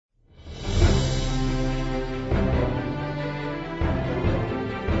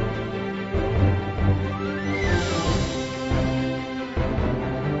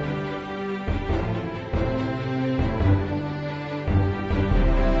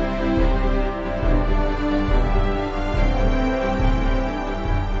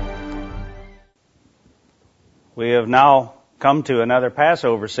We have now come to another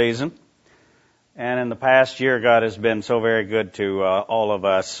Passover season, and in the past year, God has been so very good to all of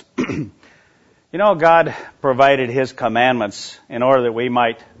us. You know, God provided His commandments in order that we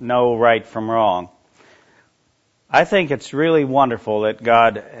might know right from wrong. I think it's really wonderful that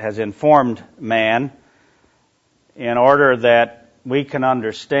God has informed man in order that we can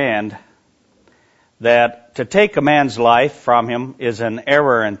understand that to take a man's life from him is an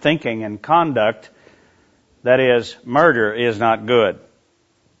error in thinking and conduct. That is, murder is not good.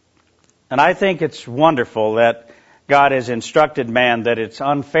 And I think it's wonderful that God has instructed man that it's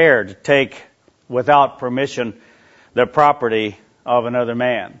unfair to take without permission the property of another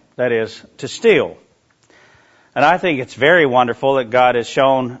man. That is, to steal. And I think it's very wonderful that God has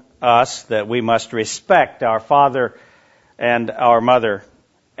shown us that we must respect our father and our mother,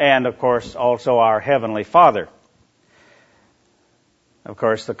 and of course also our Heavenly Father. Of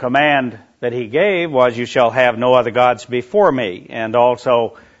course, the command that He gave was, "You shall have no other gods before me," and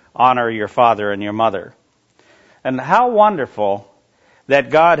also honor your father and your mother. And how wonderful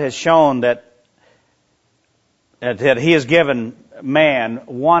that God has shown that He has given man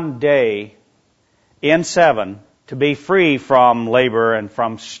one day in 7 to be free from labor and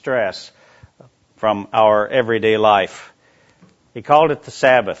from stress from our everyday life. He called it the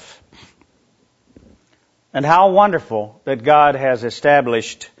Sabbath. And how wonderful that God has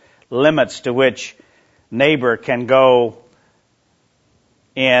established limits to which neighbor can go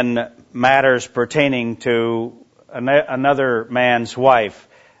in matters pertaining to another man's wife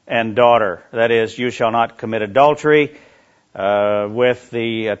and daughter. That is, you shall not commit adultery, with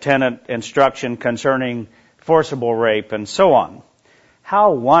the attendant instruction concerning forcible rape and so on.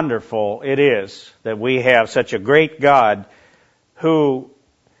 How wonderful it is that we have such a great God who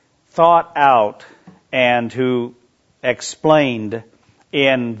thought out and who explained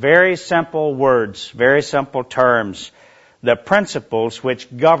in very simple words, very simple terms, the principles which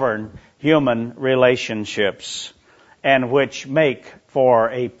govern human relationships and which make for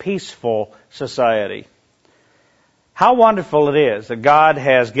a peaceful society. How wonderful it is that God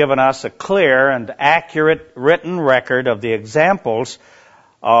has given us a clear and accurate written record of the examples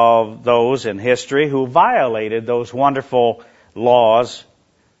of those in history who violated those wonderful laws,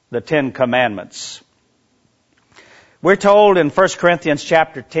 the 10 Commandments. We're told in 1 Corinthians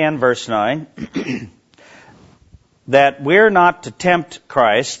chapter 10, verse 9, that we're not to tempt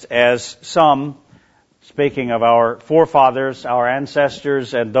Christ as some, speaking of our forefathers, our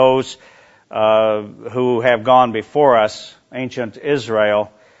ancestors, and those who have gone before us, ancient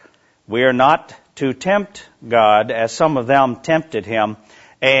Israel. We are not to tempt God as some of them tempted Him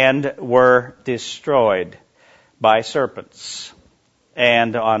and were destroyed by serpents,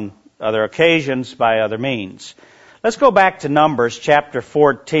 and on other occasions by other means. Let's go back to Numbers chapter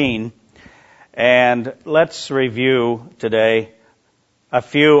 14, and let's review today a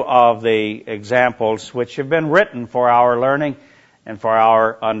few of the examples which have been written for our learning and for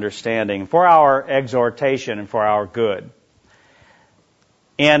our understanding, for our exhortation and for our good.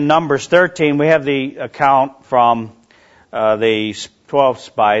 In Numbers 13, we have the account from the 12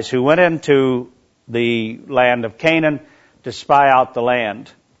 spies who went into the land of Canaan to spy out the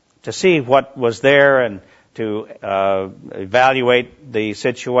land, to see what was there and to evaluate the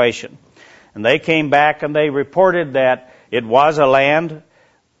situation. And they came back and they reported that it was a land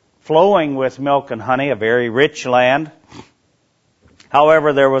flowing with milk and honey, a very rich land.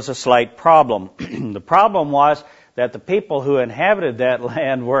 However, there was a slight problem. The problem was that the people who inhabited that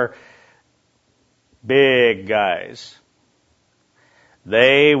land were big guys.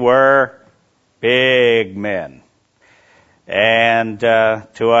 They were big men. And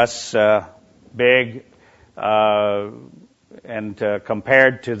to us, big and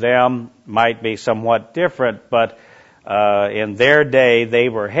compared to them might be somewhat different, but in their day they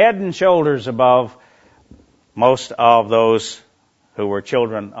were head and shoulders above most of those who were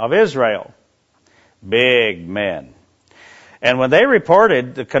children of Israel. Big men. And when they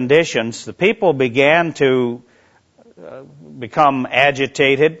reported the conditions, the people began to become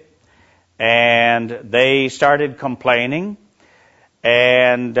agitated, and they started complaining,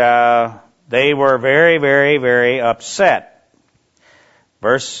 and they were very, very, very upset.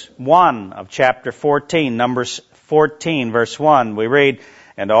 Verse 1 of chapter 14, Numbers 14, verse 1, we read,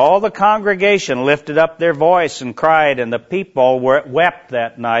 "And all the congregation lifted up their voice and cried, and the people wept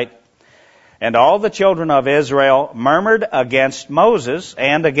that night. And all the children of Israel murmured against Moses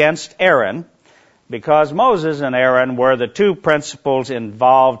and against Aaron," because Moses and Aaron were the two principals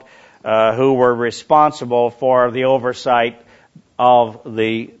involved who were responsible for the oversight of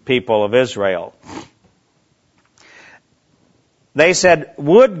the people of Israel. They said,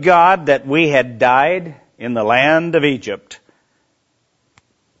 "Would God that we had died in the land of Egypt.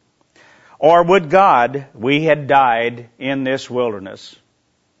 Or would God we had died in this wilderness?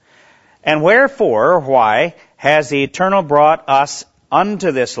 And wherefore, or why, has the Eternal brought us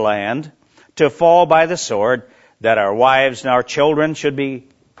unto this land to fall by the sword, that our wives and our children should be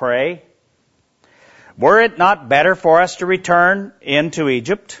prey? Were it not better for us to return into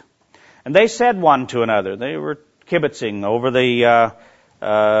Egypt? And they said one to another, they were kibitzing over the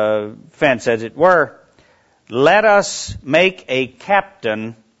fence, as it were, let us make a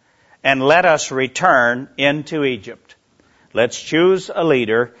captain and let us return into Egypt. Let's choose a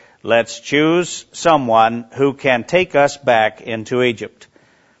leader. Let's choose someone who can take us back into Egypt.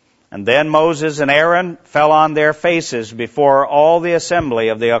 And then Moses and Aaron fell on their faces before all the assembly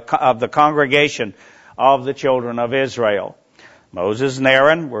of the congregation of the children of Israel. Moses and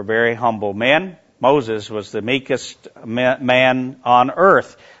Aaron were very humble men. Moses was the meekest man on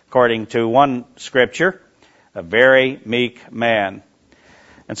earth, according to one scripture, a very meek man.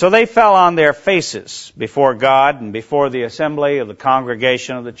 And so they fell on their faces before God and before the assembly of the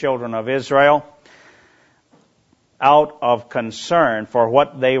congregation of the children of Israel, out of concern for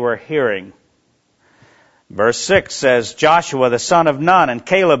what they were hearing. Verse 6 says, Joshua the son of Nun and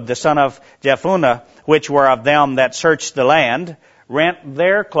Caleb the son of Jephunneh, which were of them that searched the land, rent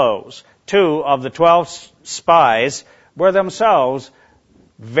their clothes. 2 of the 12 spies were themselves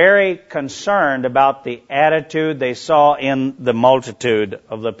very concerned about the attitude they saw in the multitude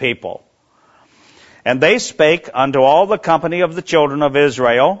of the people. And they spake unto all the company of the children of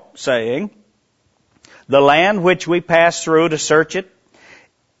Israel, saying, the land which we passed through to search it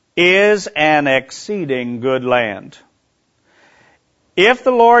is an exceeding good land. If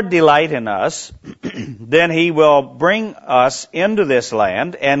the Lord delight in us, then he will bring us into this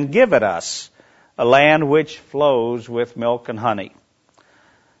land and give it us, a land which flows with milk and honey.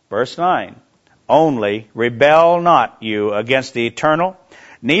 Verse 9, only rebel not you against the Eternal,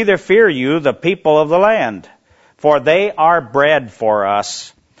 neither fear you the people of the land, for they are bread for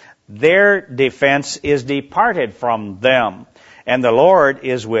us. Their defense is departed from them, and the Lord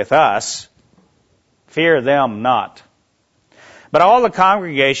is with us. Fear them not. But all the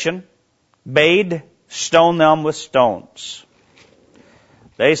congregation bade stone them with stones.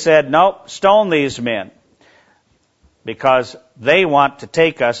 They said, no, stone these men, because they want to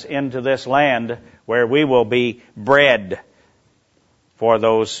take us into this land where we will be bread for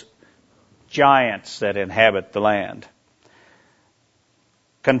those giants that inhabit the land.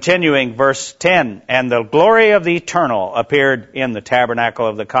 Continuing verse 10, and the glory of the Eternal appeared in the tabernacle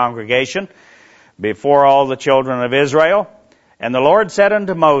of the congregation before all the children of Israel. And the Lord said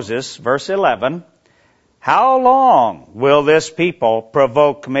unto Moses, verse 11, how long will this people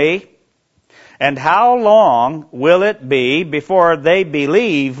provoke me? And how long will it be before they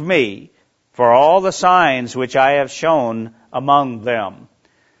believe me for all the signs which I have shown among them?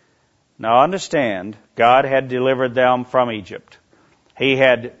 Now understand, God had delivered them from Egypt. He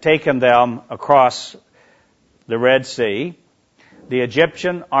had taken them across the Red Sea. The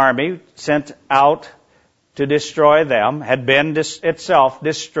Egyptian army sent out to destroy them had been itself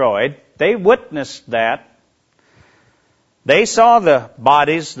destroyed. They witnessed that. They saw the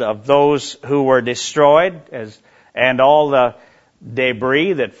bodies of those who were destroyed and all the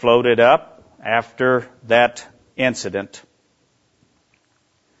debris that floated up after that incident.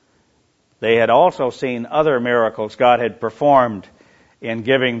 They had also seen other miracles God had performed in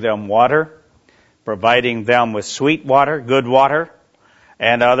giving them water, providing them with sweet water, good water,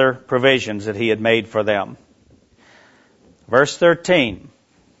 and other provisions that he had made for them. Verse 13,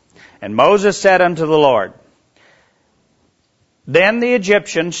 and Moses said unto the Lord, then the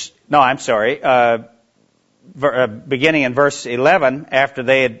Egyptians, beginning in verse 11, after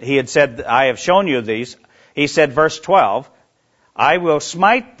he had said, I have shown you these, he said, verse 12, I will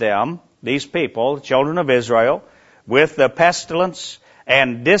smite them, these people, the children of Israel, with the pestilence,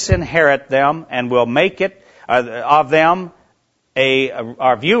 and disinherit them, and will make it of them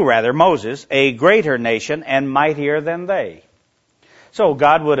Moses, a greater nation and mightier than they. So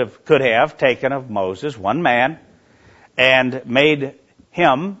God could have taken of Moses one man and made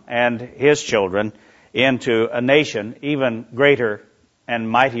him and his children into a nation even greater and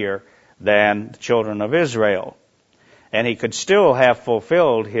mightier than the children of Israel. And he could still have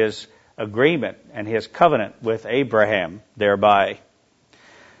fulfilled his agreement and his covenant with Abraham thereby.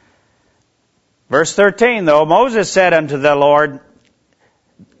 Verse 13, though, Moses said unto the Lord,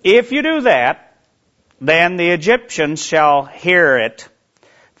 if you do that, then the Egyptians shall hear it,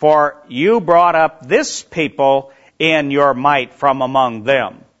 for you brought up this people in your might from among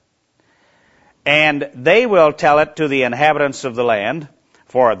them. And they will tell it to the inhabitants of the land,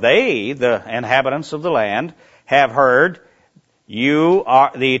 For they, the inhabitants of the land, have heard you,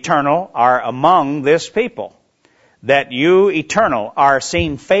 the Eternal, are among this people, that you, Eternal, are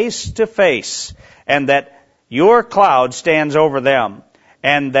seen face to face, and that your cloud stands over them,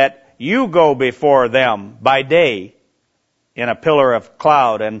 and that you go before them by day in a pillar of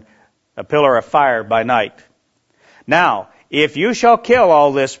cloud and a pillar of fire by night. Now, if you shall kill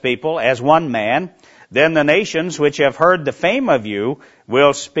all this people as one man, then the nations which have heard the fame of you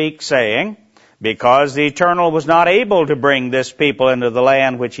will speak, saying, because the Eternal was not able to bring this people into the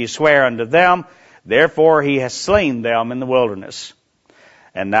land which he sware unto them, therefore he has slain them in the wilderness.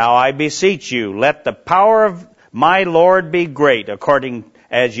 And now I beseech you, let the power of my Lord be great, according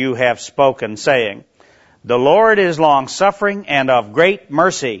as you have spoken, saying, the Lord is long-suffering and of great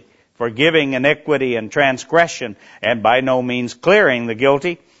mercy, forgiving iniquity and transgression, and by no means clearing the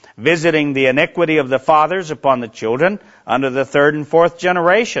guilty, visiting the iniquity of the fathers upon the children unto the third and fourth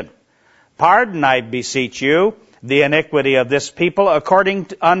generation. Pardon, I beseech you, the iniquity of this people according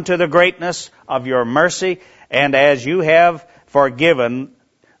unto the greatness of your mercy, and as you have forgiven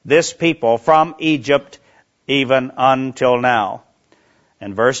this people from Egypt even until now.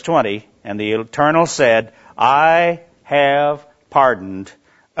 And verse 20, and the Eternal said, I have pardoned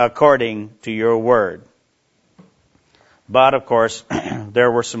according to your word. But, of course,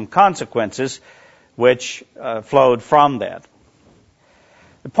 there were some consequences which flowed from that.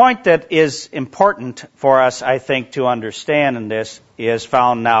 The point that is important for us, I think, to understand in this is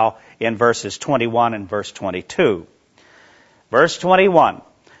found now in verses 21 and verse 22. Verse 21,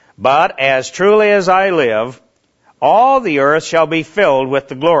 but as truly as I live, all the earth shall be filled with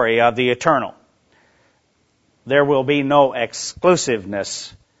the glory of the Eternal. There will be no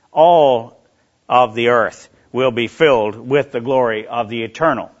exclusiveness. All of the earth will be filled with the glory of the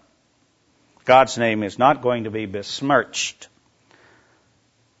Eternal. God's name is not going to be besmirched.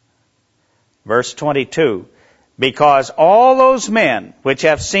 Verse 22, because all those men which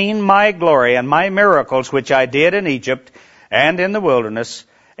have seen my glory and my miracles which I did in Egypt and in the wilderness,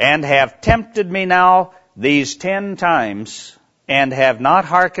 and have tempted me now these 10 times, and have not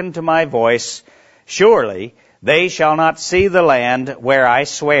hearkened to my voice, surely they shall not see the land where I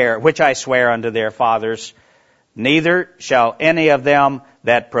swear, which I swear unto their fathers, neither shall any of them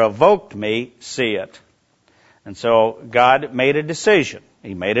that provoked me see it. And so God made a decision.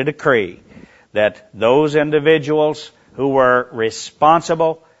 He made a decree that those individuals who were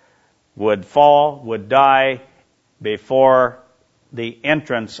responsible would fall, would die before the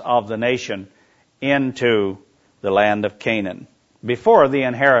entrance of the nation into the land of Canaan, before the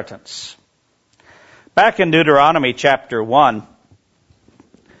inheritance. Back in Deuteronomy chapter 1,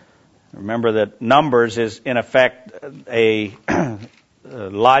 remember that Numbers is in effect a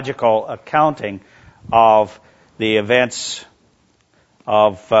logical accounting of the events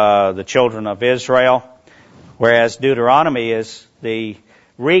of the children of Israel, whereas Deuteronomy is the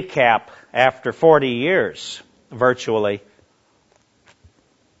recap after 40 years, virtually,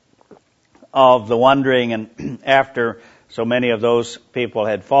 of the wandering and after so many of those people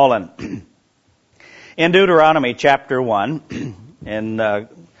had fallen. In Deuteronomy chapter 1, in a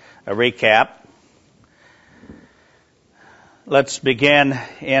recap, let's begin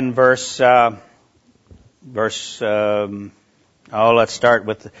in let's start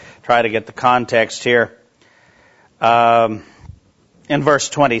with, try to get the context here. In verse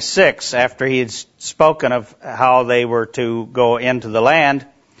 26, after he had spoken of how they were to go into the land,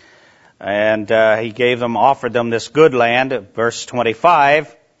 and he offered them this good land, verse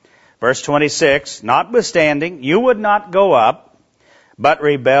 25, verse 26, notwithstanding, you would not go up, but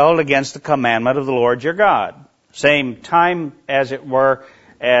rebelled against the commandment of the Lord your God. Same time, as it were,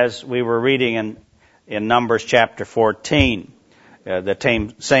 as we were reading in Numbers chapter 14.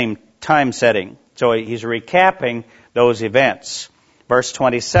 The same time setting. So he's recapping those events. Verse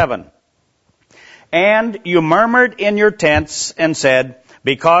 27. And you murmured in your tents and said,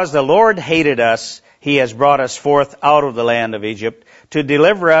 because the Lord hated us, he has brought us forth out of the land of Egypt to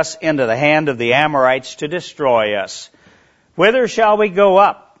deliver us into the hand of the Amorites to destroy us. Whither shall we go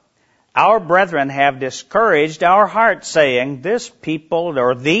up? Our brethren have discouraged our hearts, saying, this people,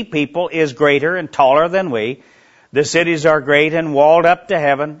 or the people, is greater and taller than we. The cities are great and walled up to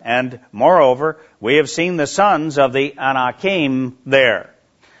heaven, and moreover, we have seen the sons of the Anakim there.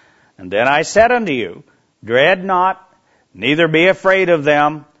 And then I said unto you, dread not, neither be afraid of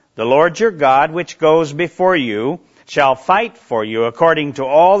them. The Lord your God, which goes before you, shall fight for you according to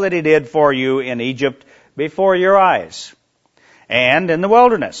all that he did for you in Egypt before your eyes. And in the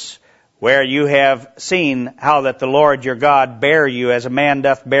wilderness, where you have seen how that the Lord your God bare you as a man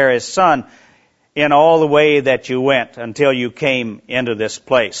doth bear his son, in all the way that you went until you came into this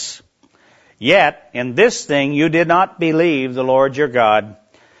place. Yet in this thing you did not believe the Lord your God,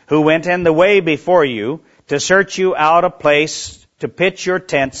 who went in the way before you to search you out a place to pitch your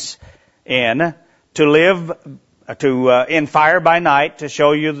tents in, to live in fire by night, to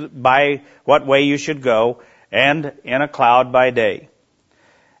show you by what way you should go, and in a cloud by day.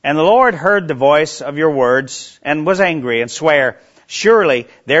 And the Lord heard the voice of your words, and was angry, and sware, surely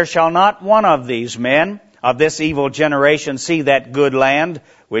there shall not one of these men of this evil generation see that good land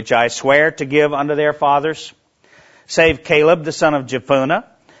which I swear to give unto their fathers, save Caleb the son of Jephunneh.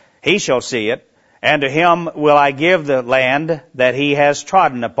 He shall see it, and to him will I give the land that he has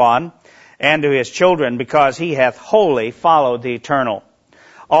trodden upon, and to his children, because he hath wholly followed the Eternal.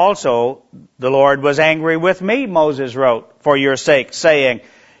 Also the Lord was angry with me, Moses wrote, for your sake, saying,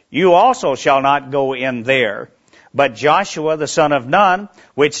 you also shall not go in there. But Joshua the son of Nun,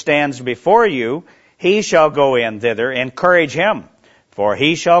 which stands before you, he shall go in thither. Encourage him, for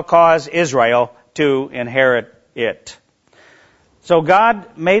he shall cause Israel to inherit it. So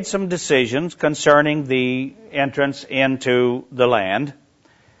God made some decisions concerning the entrance into the land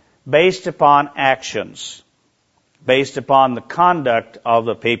based upon actions, based upon the conduct of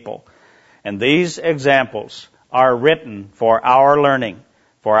the people. And these examples are written for our learning,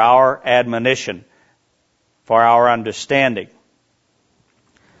 for our admonition, for our understanding.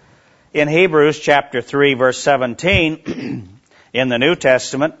 In Hebrews chapter 3, verse 17, in the New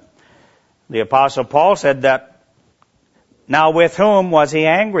Testament, the Apostle Paul said that, now with whom was he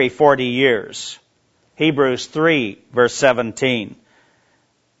angry 40 years? Hebrews 3, verse 17.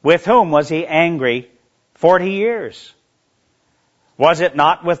 With whom was he angry 40 years? Was it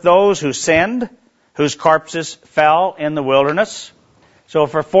not with those who sinned, whose corpses fell in the wilderness? So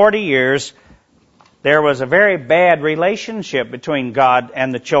for 40 years, there was a very bad relationship between God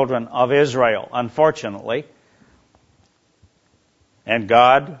and the children of Israel, unfortunately. And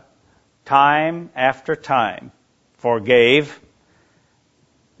God, time after time, forgave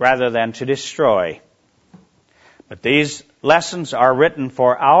rather than to destroy. But these lessons are written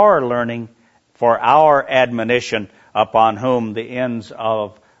for our learning, for our admonition, upon whom the ends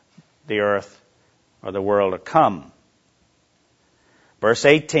of the earth or the world are come. Verse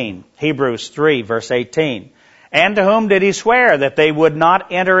 18, Hebrews 3, verse 18. And to whom did he swear that they would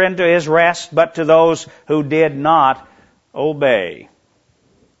not enter into his rest, but to those who did not obey?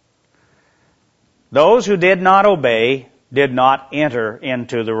 Those who did not obey did not enter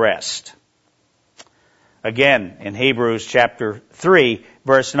into the rest. Again, in Hebrews chapter 3,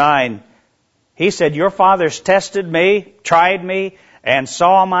 verse 9, he said, your fathers tested me, tried me, and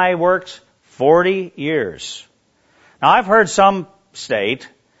saw my works 40 years. Now, I've heard some state,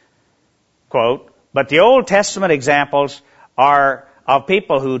 quote, but the Old Testament examples are of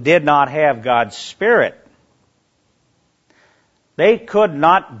people who did not have God's Spirit. They could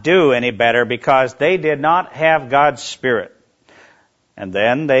not do any better because they did not have God's Spirit. And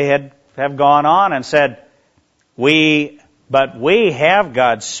then they have gone on and said, but we have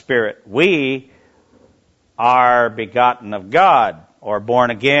God's Spirit. We are begotten of God, or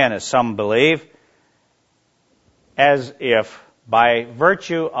born again, as some believe, as if by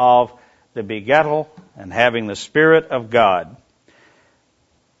virtue of the begettal and having the Spirit of God,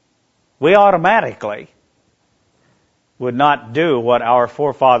 we automatically would not do what our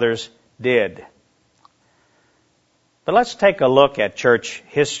forefathers did. But let's take a look at church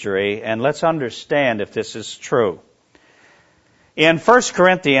history and let's understand if this is true. In 1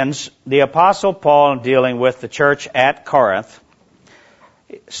 Corinthians, the Apostle Paul, dealing with the church at Corinth,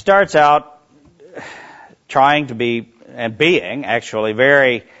 starts out trying to be, and being actually,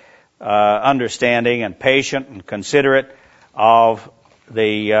 very understanding and patient and considerate of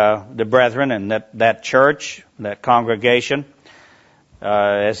the brethren and that church, that congregation,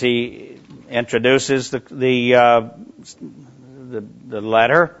 as he introduces the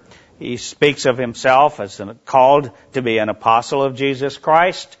letter. He speaks of himself as called to be an apostle of Jesus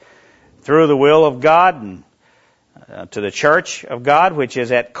Christ through the will of God, and to the church of God which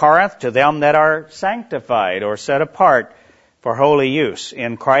is at Corinth, to them that are sanctified or set apart for holy use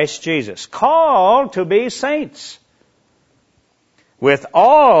in Christ Jesus, called to be saints, with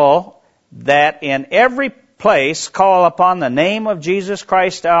all that in every place call upon the name of Jesus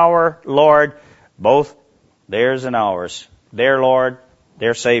Christ our Lord, both theirs and ours, their Lord,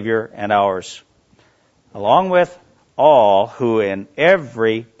 their Savior, and ours, along with all who in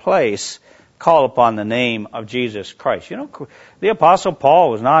every place call upon the name of Jesus Christ. You know, the Apostle Paul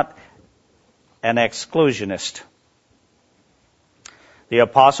was not an exclusionist. The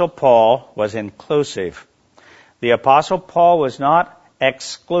Apostle Paul was inclusive. The Apostle Paul was not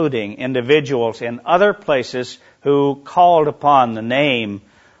excluding individuals in other places who called upon the name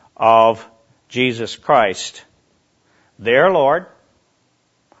of Jesus Christ, their Lord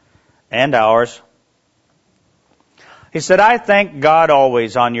and ours. He said, I thank God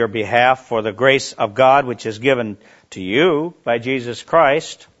always on your behalf for the grace of God which is given to you by Jesus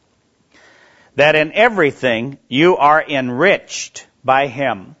Christ, that in everything you are enriched by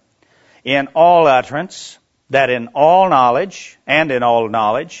Him, in all utterance, that in all knowledge,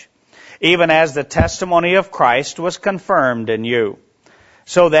 even as the testimony of Christ was confirmed in you,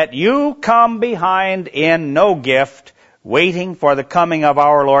 so that you come behind in no gift, waiting for the coming of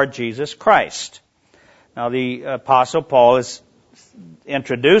our Lord Jesus Christ. Now the Apostle Paul is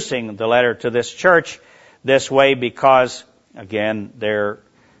introducing the letter to this church this way because, again, there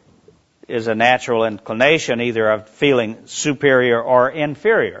is a natural inclination either of feeling superior or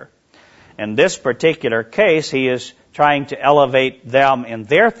inferior. In this particular case, he is trying to elevate them in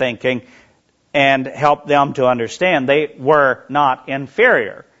their thinking and help them to understand they were not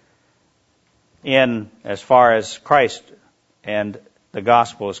inferior in as far as Christ and the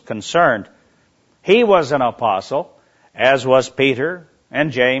gospel is concerned. He was an apostle, as was Peter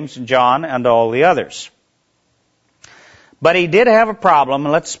and James and John and all the others. But he did have a problem,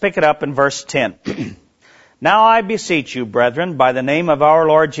 and let's pick it up in verse 10. Now I beseech you, brethren, by the name of our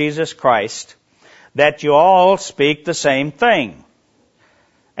Lord Jesus Christ, that you all speak the same thing,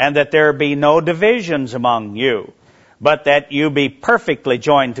 and that there be no divisions among you, but that you be perfectly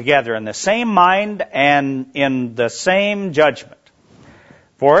joined together in the same mind and in the same judgment.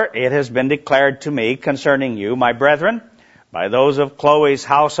 For it has been declared to me concerning you, my brethren, by those of Chloe's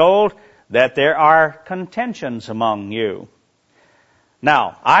household, that there are contentions among you.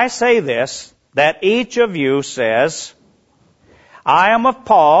 Now, I say this, that each of you says, I am of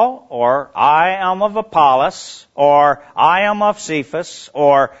Paul, or I am of Apollos, or I am of Cephas,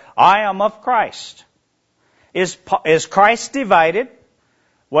 or I am of Christ. Is Christ divided?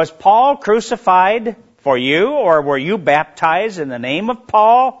 Was Paul crucified for you, or were you baptized in the name of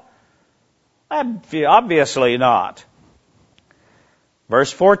Paul? Obviously not.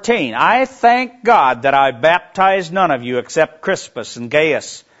 Verse 14, I thank God that I baptized none of you except Crispus and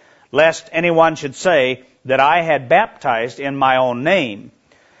Gaius, lest anyone should say that I had baptized in my own name.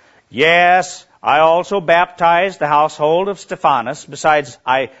 Yes, I also baptized the household of Stephanas. Besides,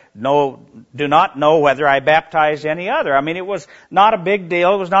 I do not know whether I baptized any other. I mean, it was not a big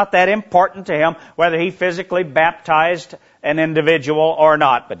deal. It was not that important to him whether he physically baptized an individual or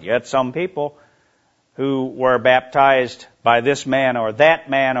not. But yet some people who were baptized by this man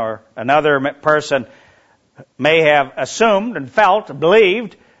or another person may have assumed and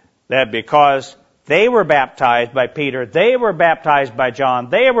believed that because they were baptized by Peter, they were baptized by John,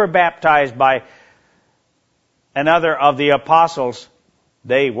 they were baptized by another of the apostles,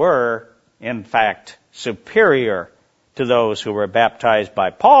 they were, in fact, superior to those who were baptized by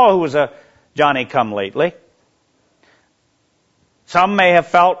Paul, who was a Johnny-come-lately. Some may have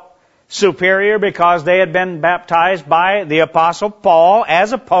felt superior because they had been baptized by the apostle Paul,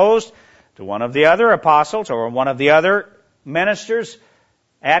 as opposed to one of the other apostles or one of the other ministers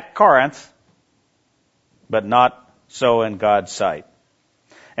at Corinth, but not so in God's sight.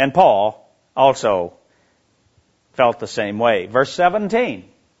 And Paul also felt the same way. Verse 17,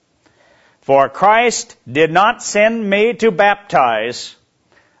 for Christ did not send me to baptize,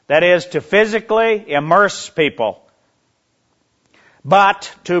 that is, to physically immerse people,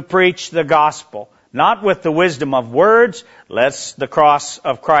 but to preach the gospel, not with the wisdom of words, lest the cross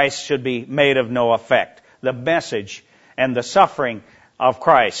of Christ should be made of no effect. The message and the suffering of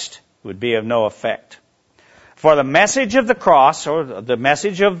Christ would be of no effect. For the message of the cross, or the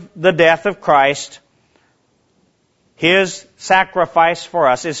message of the death of Christ, His sacrifice for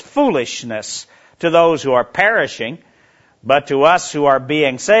us, is foolishness to those who are perishing, but to us who are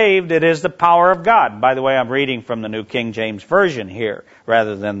being saved, it is the power of God. By the way, I'm reading from the New King James Version here,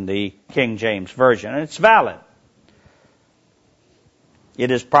 rather than the King James Version, and it's valid.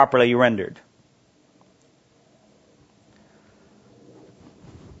 It is properly rendered.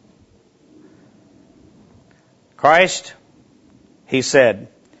 Christ, He said,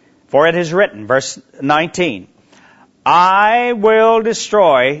 for it is written, verse 19, I will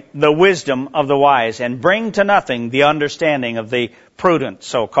destroy the wisdom of the wise and bring to nothing the understanding of the prudent,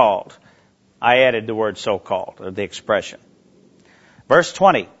 so-called. I added the word so-called, or the expression. Verse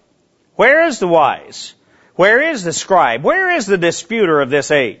 20, where is the wise? Where is the scribe? Where is the disputer of this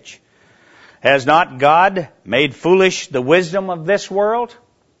age? Has not God made foolish the wisdom of this world?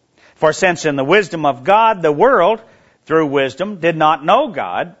 For since in the wisdom of God, the world, through wisdom, did not know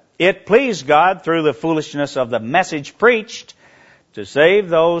God, it pleased God through the foolishness of the message preached to save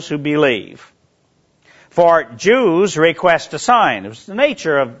those who believe. For Jews request a sign. It was the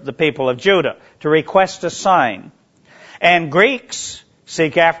nature of the people of Judah to request a sign. And Greeks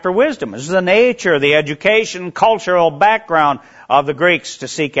seek after wisdom. This is the nature, the education, cultural background of the Greeks to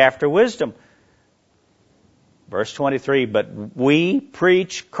seek after wisdom. Verse 23, but we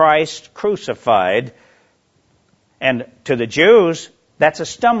preach Christ crucified. And to the Jews, that's a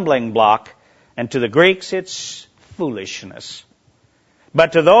stumbling block. And to the Greeks, it's foolishness.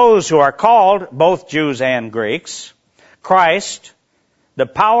 But to those who are called, both Jews and Greeks, Christ, the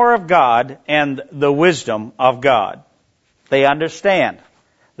power of God and the wisdom of God. They understand.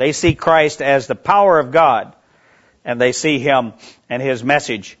 They see Christ as the power of God, and they see Him and His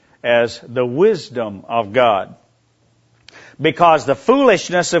message as the wisdom of God. Because the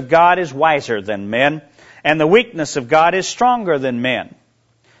foolishness of God is wiser than men, and the weakness of God is stronger than men.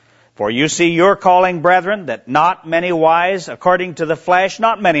 For you see your calling, brethren, that not many wise according to the flesh,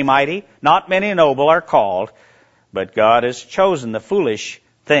 not many mighty, not many noble are called, but God has chosen the foolish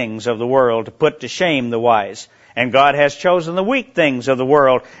things of the world to put to shame the wise. And God has chosen the weak things of the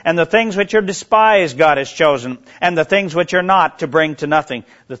world, and the things which are despised God has chosen, and the things which are not to bring to nothing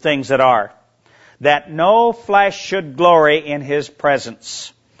the things that are, that no flesh should glory in His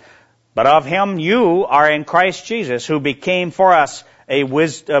presence. But of Him you are in Christ Jesus, who became for us a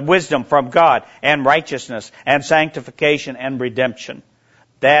wisdom from God, and righteousness, and sanctification, and redemption.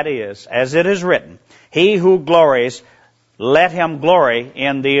 That is, as it is written, he who glories, let him glory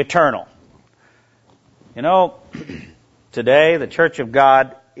in the eternal. You know, today the Church of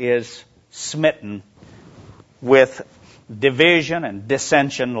God is smitten with division and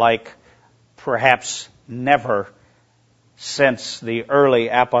dissension like perhaps never since the early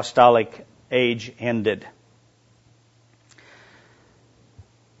apostolic age ended.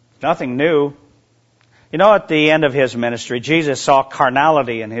 Nothing new. You know, at the end of His ministry, Jesus saw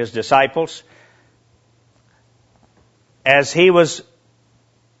carnality in His disciples. As He was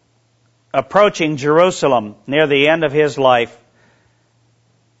approaching Jerusalem near the end of His life,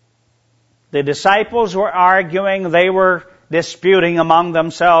 the disciples were arguing, they were disputing among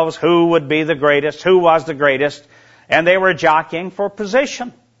themselves who would be the greatest, who was the greatest, and they were jockeying for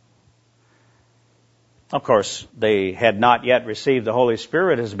position. Of course, they had not yet received the Holy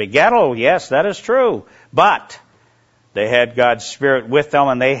Spirit as a begettal. Yes, that is true. But they had God's Spirit with them,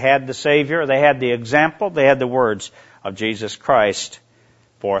 and they had the Savior, they had the example, they had the words of Jesus Christ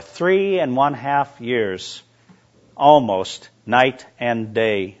for 3.5 years, almost night and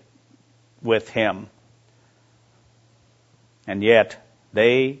day with Him. And yet,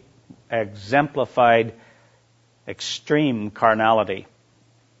 they exemplified extreme carnality.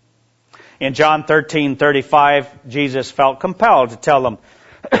 In John 13:35, Jesus felt compelled to tell them,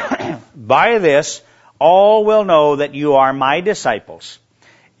 by this, all will know that you are my disciples,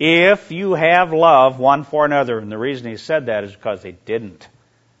 if you have love one for another. And the reason He said that is because they didn't.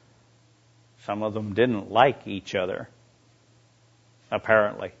 Some of them didn't like each other,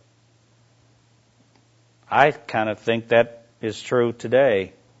 apparently. I kind of think that is true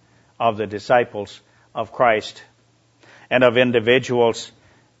today of the disciples of Christ and of individuals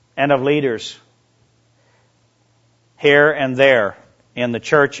and of leaders here and there in the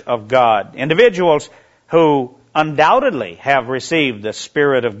Church of God. Individuals who undoubtedly have received the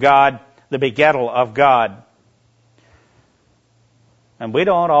Spirit of God, the begettal of God. And we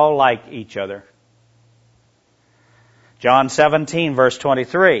don't all like each other. John 17, verse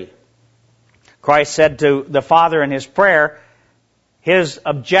 23. Christ said to the Father in His prayer, His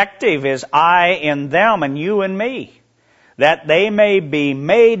objective is I in them and you in me, that they may be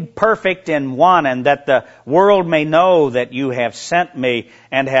made perfect in one, and that the world may know that you have sent me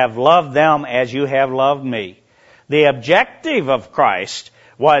and have loved them as you have loved me. The objective of Christ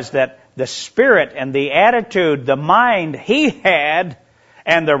was that the spirit and the attitude, the mind He had,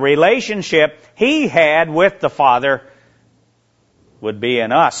 and the relationship He had with the Father would be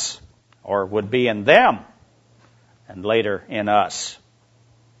in us, or would be in them, and later in us.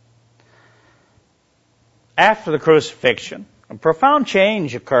 After the crucifixion, a profound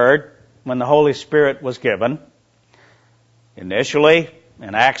change occurred when the Holy Spirit was given. Initially,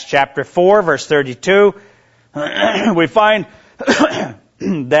 in Acts chapter 4, verse 32, we find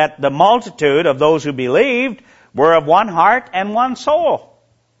that the multitude of those who believed were of one heart and one soul.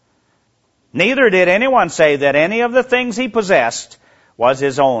 Neither did anyone say that any of the things he possessed was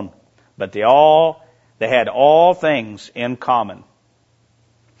his own, but they had all things in common.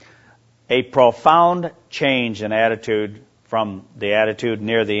 A profound change in attitude from the attitude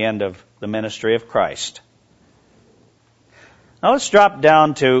near the end of the ministry of Christ. Now let's drop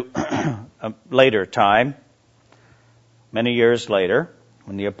down to a later time many years later,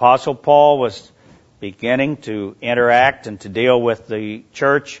 when the Apostle Paul was beginning to interact and to deal with the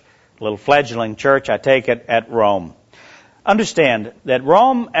church, little fledgling church, I take it, at Rome. Understand that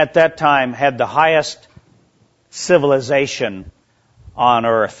Rome at that time had the highest civilization on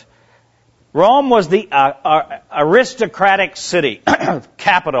earth. Rome was the aristocratic city,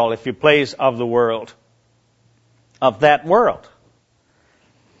 capital, if you please, of the world, of that world.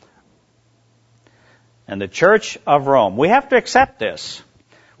 And the Church of Rome, we have to accept this,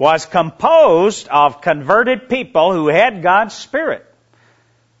 was composed of converted people who had God's Spirit.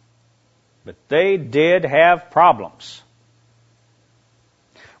 But they did have problems.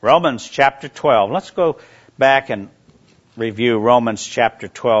 Romans chapter 12. Let's go back and review Romans chapter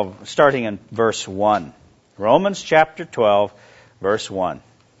 12, starting in verse 1. Romans chapter 12, verse 1.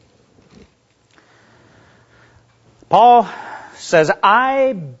 Paul says,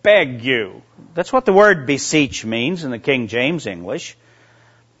 I beg you. That's what the word beseech means in the King James English.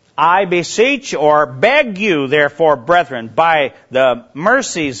 I beseech or beg you, therefore, brethren, by the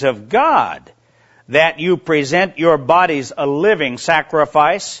mercies of God, that you present your bodies a living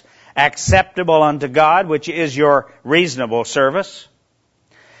sacrifice, acceptable unto God, which is your reasonable service.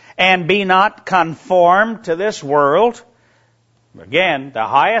 And be not conformed to this world. Again, the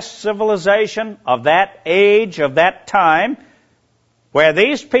highest civilization of that age, of that time, where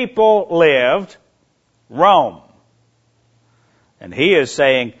these people lived, Rome. And he is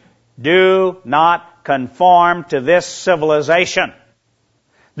saying, do not conform to this civilization,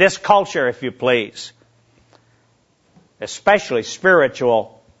 this culture, if you please, especially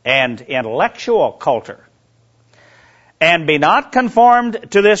spiritual and intellectual culture. And be not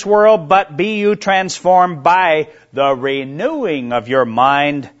conformed to this world, but be you transformed by the renewing of your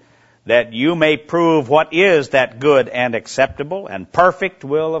mind, that you may prove what is that good and acceptable and perfect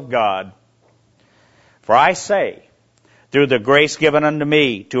will of God. For I say, through the grace given unto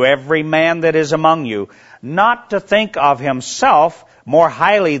me, to every man that is among you, not to think of himself more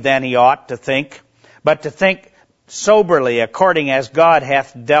highly than he ought to think, but to think soberly, according as God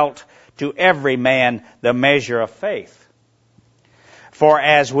hath dealt to every man the measure of faith. For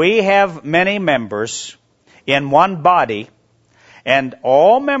as we have many members in one body, and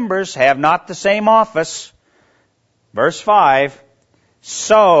all members have not the same office, verse 5,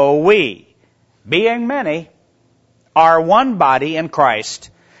 so we, being many, are one body in Christ,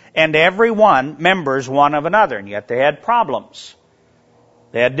 and every one members one of another. And yet they had problems.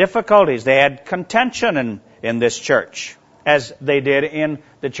 They had difficulties. They had contention in this church, as they did in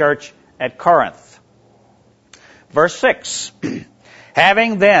the church at Corinth. Verse 6,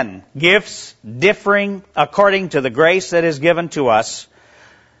 having then gifts differing according to the grace that is given to us,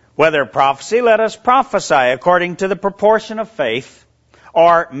 whether prophecy, let us prophesy according to the proportion of faith,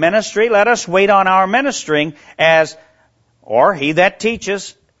 or ministry, let us wait on our ministering, or he that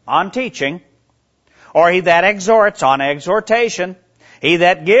teaches on teaching, or he that exhorts on exhortation, he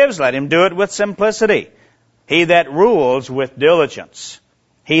that gives, let him do it with simplicity, he that rules with diligence,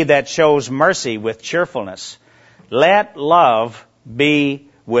 he that shows mercy with cheerfulness. Let love be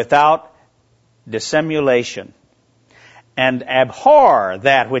without dissimulation, and abhor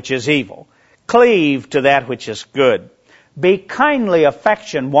that which is evil. Cleave to that which is good. Be kindly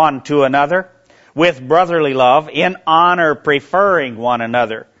affectioned one to another, with brotherly love, in honor preferring one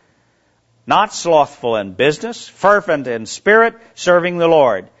another. Not slothful in business, fervent in spirit, serving the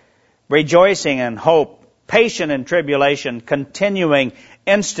Lord. Rejoicing in hope, patient in tribulation, continuing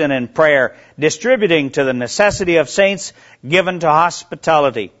instant in prayer, distributing to the necessity of saints, given to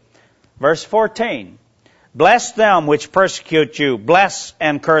hospitality. Verse 14, bless them which persecute you, bless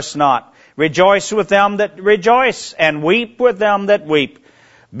and curse not. Rejoice with them that rejoice, and weep with them that weep.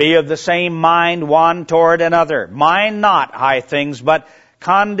 Be of the same mind one toward another. Mind not high things, but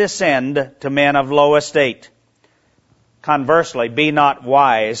condescend to men of low estate. Conversely, be not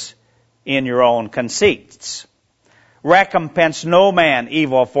wise in your own conceits. Recompense no man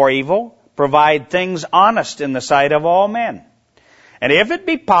evil for evil. Provide things honest in the sight of all men. And if it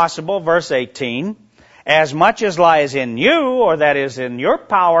be possible, verse 18, as much as lies in you, or that is in your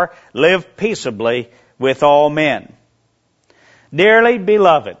power, live peaceably with all men. Dearly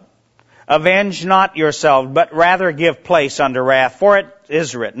beloved, avenge not yourselves, but rather give place unto wrath. For it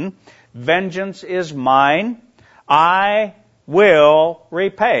is written, vengeance is mine, I will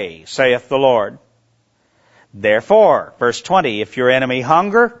repay, saith the Lord. Therefore, verse 20, if your enemy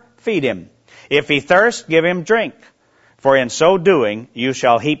hunger, feed him. If he thirst, give him drink. For in so doing, you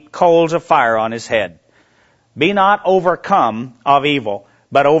shall heap coals of fire on his head. Be not overcome of evil,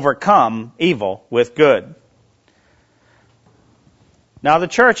 but overcome evil with good. Now the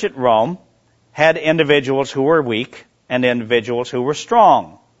church at Rome had individuals who were weak and individuals who were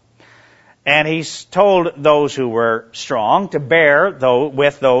strong. And he told those who were strong to bear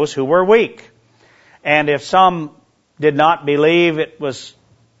with those who were weak. And if some did not believe it was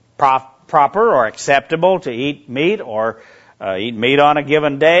proper or acceptable to eat meat or eat meat on a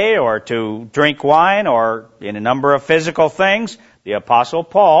given day or to drink wine or in a number of physical things, the Apostle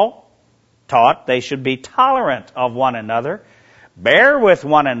Paul taught they should be tolerant of one another, bear with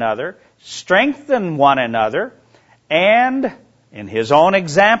one another, strengthen one another, and in his own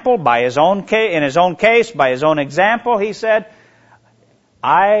example, by his own example, he said,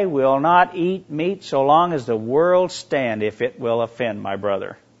 I will not eat meat so long as the world stand if it will offend my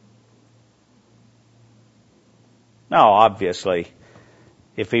brother. Now, obviously,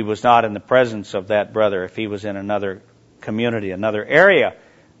 if he was not in the presence of that brother, if he was in another community, another area,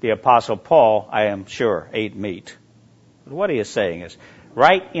 the Apostle Paul, I am sure, ate meat. But what he is saying is,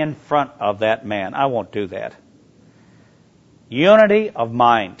 right in front of that man, I won't do that. Unity of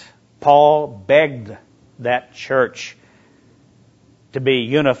mind. Paul begged that church to be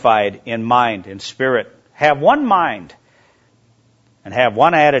unified in mind and spirit. Have one mind and have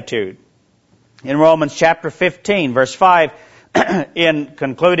one attitude. In Romans chapter 15, verse 5, in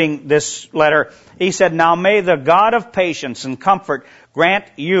concluding this letter, he said, Now may the God of patience and comfort grant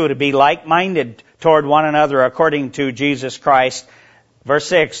you to be like-minded toward one another according to Jesus Christ. Verse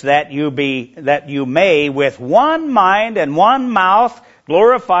 6, that you may with one mind and one mouth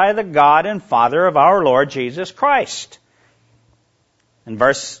glorify the God and Father of our Lord Jesus Christ. In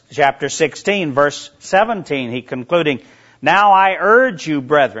chapter 16, verse 17, he concluding, Now I urge you,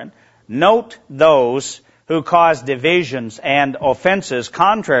 brethren, note those who cause divisions and offenses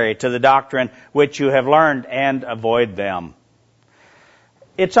contrary to the doctrine which you have learned, and avoid them.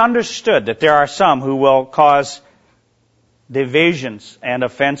 It's understood that there are some who will cause divisions and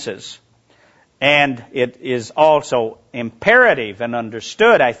offenses. And it is also imperative and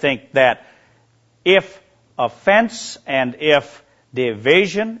understood, I think, that if offense and if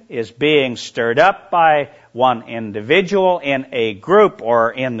division is being stirred up by one individual in a group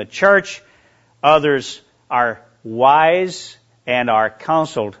or in the church, others are wise and are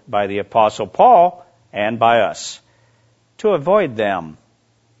counseled by the Apostle Paul and by us to avoid them.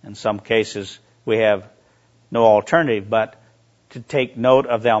 In some cases, we have no alternative but to take note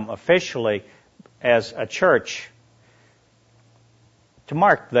of them officially as a church, to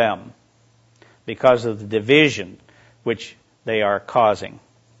mark them because of the division which they are causing.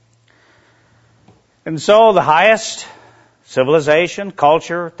 And so the highest civilization,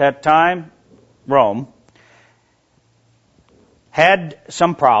 culture at that time, Rome, had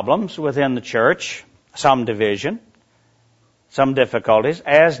some problems within the church, some division, some difficulties,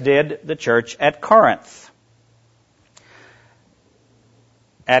 as did the church at Corinth.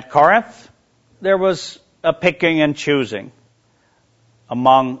 At Corinth, there was a picking and choosing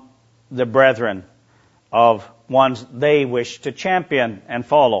among the brethren of ones they wished to champion and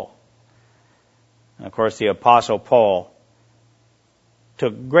follow. And of course, the Apostle Paul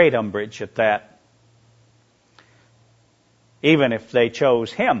took great umbrage at that. Even if they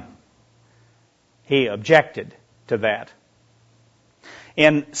chose him, he objected to that.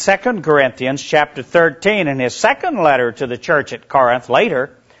 In 2 Corinthians chapter 13, in his second letter to the church at Corinth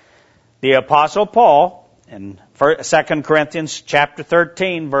later, the Apostle Paul, in 2 Corinthians chapter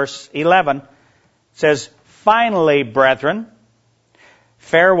 13, verse 11, says, Finally, brethren,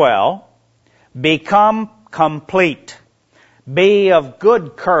 farewell, become complete, be of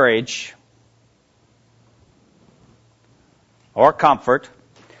good courage or comfort,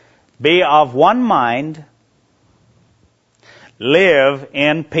 be of one mind, live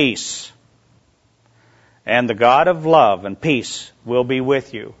in peace, and the God of love and peace will be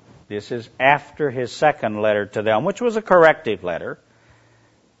with you. This is after his second letter to them, which was a corrective letter.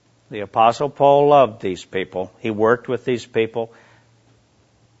 The Apostle Paul loved these people. He worked with these people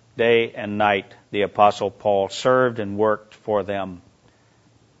day and night. The Apostle Paul served and worked for them.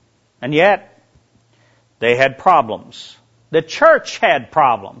 And yet, they had problems. The church had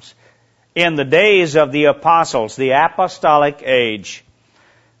problems in the days of the apostles, the apostolic age.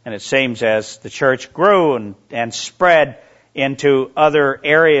 And it seems as the church grew and spread into other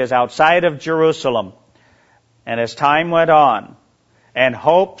areas outside of Jerusalem, and as time went on, and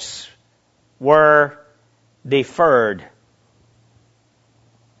hopes were deferred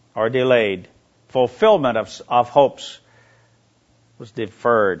or delayed, fulfillment of hopes was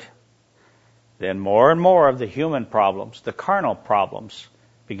deferred, then more and more of the human problems, the carnal problems,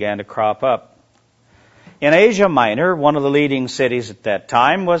 began to crop up. In Asia Minor, one of the leading cities at that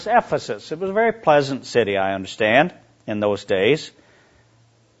time was Ephesus. It was a very pleasant city, I understand, in those days.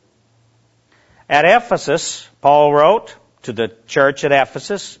 At Ephesus, Paul wrote to the church at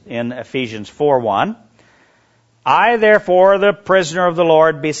Ephesus in Ephesians 4:1, I, therefore, the prisoner of the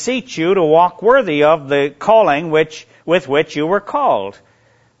Lord, beseech you to walk worthy of the calling with which you were called.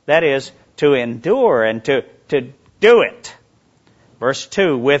 That is, to endure and to do it. Verse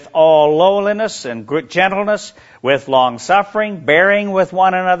 2, with all lowliness and gentleness, with long-suffering, bearing with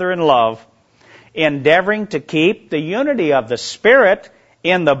one another in love, endeavoring to keep the unity of the Spirit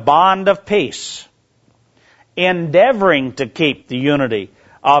in the bond of peace. Endeavoring to keep the unity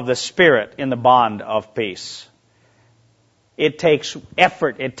of the Spirit in the bond of peace. It takes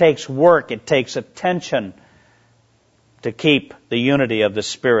effort, it takes work, it takes attention to keep the unity of the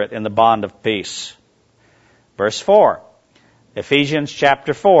Spirit in the bond of peace. Verse 4, Ephesians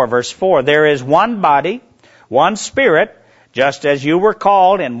chapter 4, verse 4, there is one body, one Spirit, just as you were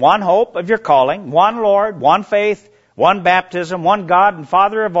called in one hope of your calling, one Lord, one faith, one baptism, one God and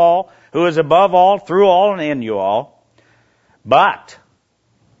Father of all, who is above all, through all, and in you all. But,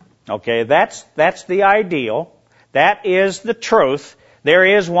 okay, that's the ideal. That is the truth. There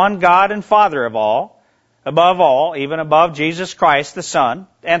is one God and Father of all, above all, even above Jesus Christ the Son,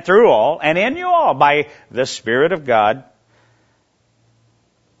 and through all, and in you all, by the Spirit of God.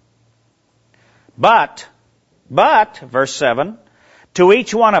 But, verse 7, to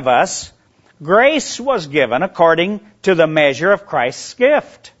each one of us, grace was given according to the measure of Christ's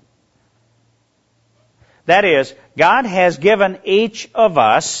gift. That is, God has given each of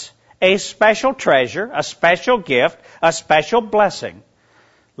us a special treasure, a special gift, a special blessing.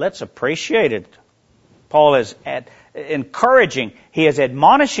 Let's appreciate it. Paul is encouraging, he is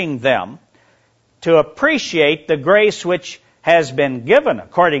admonishing them to appreciate the grace which has been given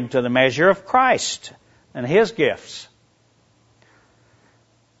according to the measure of Christ and His gifts.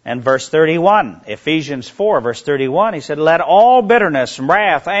 And verse 31, Ephesians 4, verse 31, he said, let all bitterness,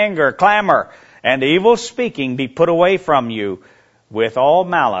 wrath, anger, clamor, and evil speaking be put away from you with all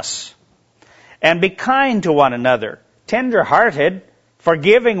malice. And be kind to one another, tender-hearted,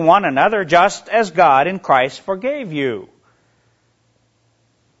 forgiving one another, just as God in Christ forgave you.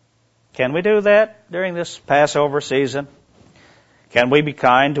 Can we do that during this Passover season? Can we be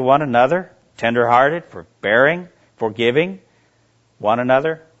kind to one another, tender-hearted, forbearing, forgiving one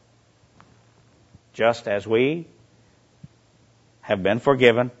another, just as we have been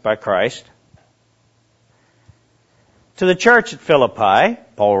forgiven by Christ? To the church at Philippi,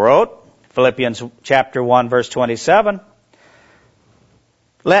 Paul wrote, Philippians chapter 1, verse 27,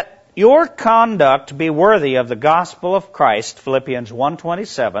 let your conduct be worthy of the gospel of Christ, Philippians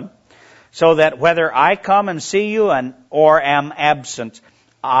 1:27, so that whether I come and see you or am absent,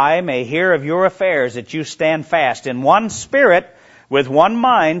 I may hear of your affairs, that you stand fast in one spirit, with one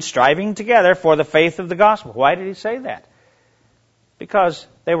mind, striving together for the faith of the gospel. Why did he say that? Because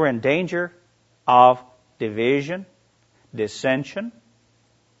they were in danger of division, dissension,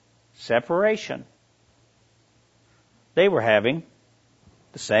 separation. They were having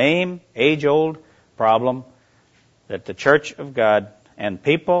the same age-old problem that the church of God and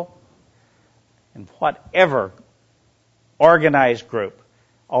people in whatever organized group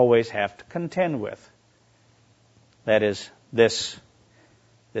always have to contend with. That is, this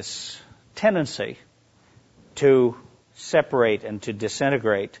tendency to separate and to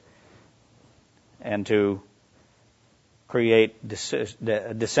disintegrate and to create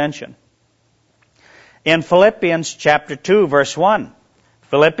dissension. In Philippians chapter 2, verse 1,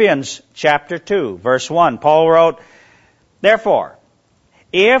 Philippians chapter 2, verse 1, Paul wrote, therefore,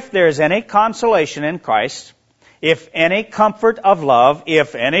 if there is any consolation in Christ, if any comfort of love,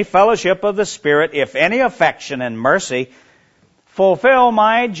 if any fellowship of the Spirit, if any affection and mercy, fulfill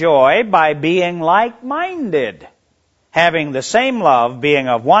my joy by being like-minded, having the same love, being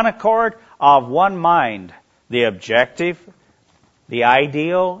of one accord, of one mind. The objective, the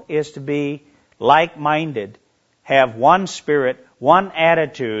ideal is to be like-minded, have one spirit, one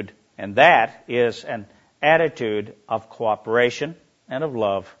attitude, and that is an attitude of cooperation and of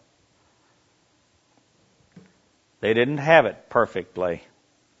love. They didn't have it perfectly.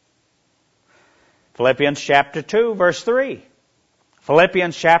 Philippians chapter 2, verse 3.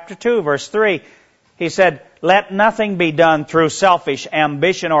 Philippians chapter 2, verse 3. He said, let nothing be done through selfish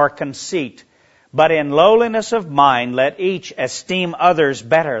ambition or conceit, but in lowliness of mind let each esteem others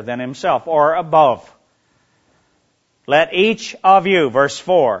better than himself, or above. Let each of you, verse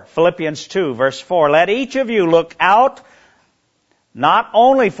 4, Philippians 2, verse 4, let each of you look out not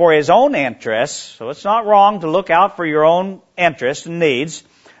only for his own interests, so it's not wrong to look out for your own interests and needs,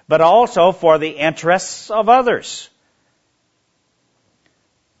 but also for the interests of others.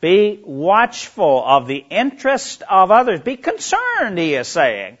 Be watchful of the interest of others. Be concerned, he is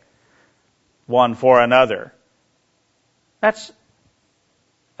saying, one for another. That's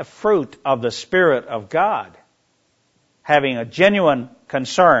a fruit of the Spirit of God, having a genuine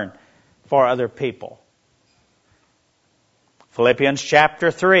concern for other people. Philippians chapter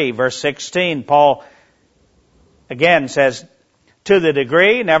 3, verse 16, Paul again says,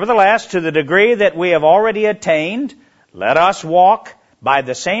 nevertheless, to the degree that we have already attained, let us walk by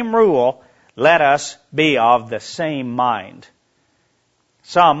the same rule, let us be of the same mind.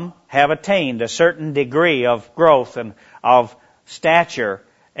 Some have attained a certain degree of growth and of stature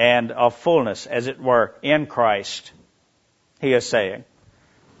and of fullness, as it were, in Christ, he is saying.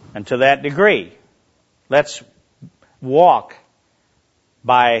 And to that degree, let's walk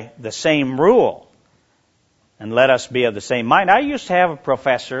by the same rule and let us be of the same mind. I used to have a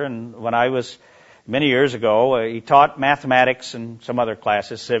professor, and when I was many years ago, he taught mathematics and some other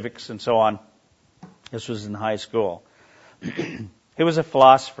classes, civics and so on. This was in high school. He was a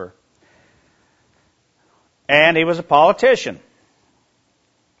philosopher. And he was a politician,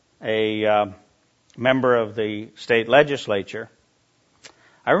 a member of the state legislature.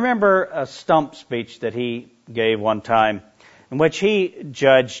 I remember a stump speech that he gave one time in which he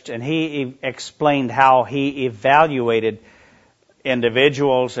judged and he explained how he evaluated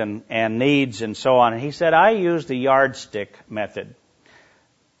individuals and needs and so on. And he said, I use the yardstick method.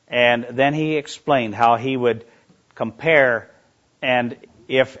 And then he explained how he would compare, and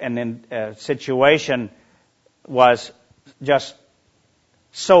if a situation was just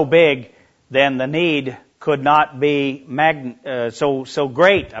so big, then the need could not be so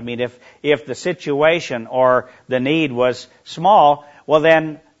great. I mean, if the situation or the need was small, well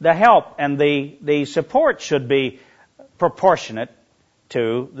then the help and the support should be proportionate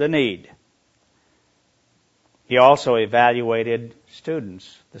to the need. He also evaluated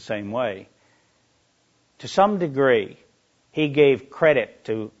students the same way. To some degree, he gave credit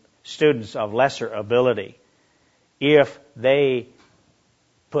to students of lesser ability if they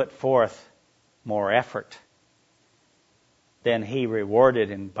put forth more effort. Then he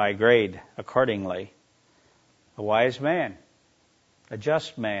rewarded and by grade accordingly. A wise man, a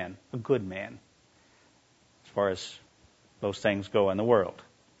just man, a good man, as far as those things go in the world.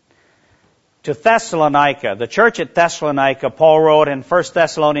 To Thessalonica, the church at Thessalonica, Paul wrote in 1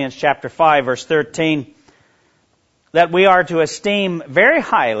 Thessalonians chapter 5, verse 13, that we are to esteem very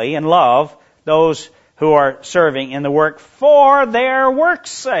highly and love those who are serving in the work for their work's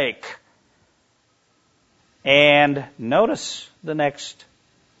sake. And notice the next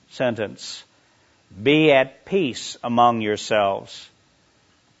sentence. Be at peace among yourselves.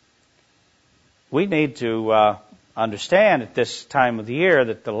 We need to understand at this time of the year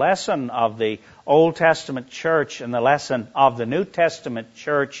that the lesson of the Old Testament church and the lesson of the New Testament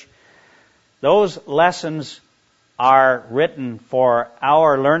church, those lessons are written for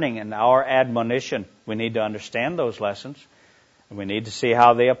our learning and our admonition. We need to understand those lessons, and we need to see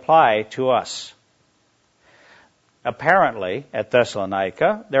how they apply to us. Apparently, at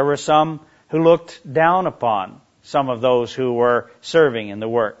Thessalonica, there were some who looked down upon some of those who were serving in the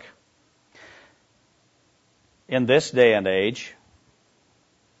work. In this day and age,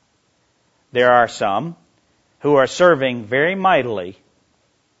 there are some who are serving very mightily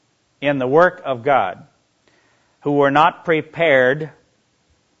in the work of God, who were not prepared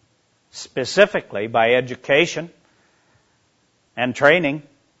specifically by education and training.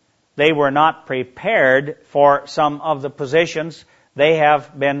 They were not prepared for some of the positions they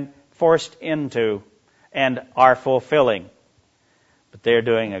have been forced into and are fulfilling. But they're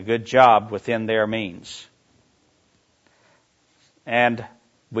doing a good job within their means. And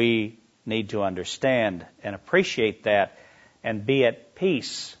we need to understand and appreciate that and be at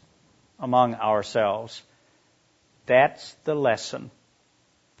peace among ourselves. That's the lesson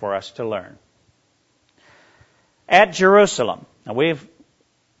for us to learn. At Jerusalem, now we've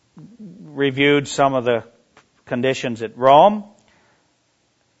reviewed some of the conditions at Rome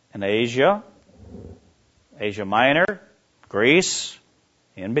and Asia Minor, Greece,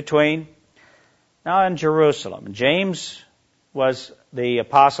 in between. Now in Jerusalem, James was the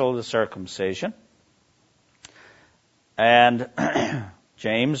apostle of the circumcision. And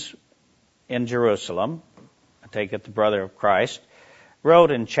James in Jerusalem, I take it the brother of Christ,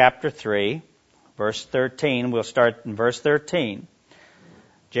 wrote in chapter 3, verse 13. We'll start in verse 13.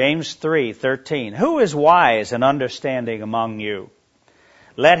 James 3:13. Who is wise and understanding among you?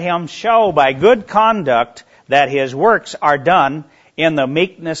 Let him show by good conduct that his works are done in the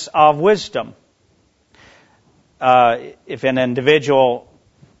meekness of wisdom. If an individual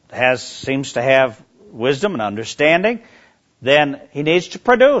seems to have wisdom and understanding, then he needs to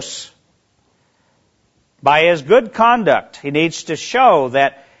produce. By his good conduct, he needs to show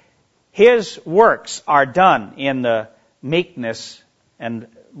that His works are done in the meekness and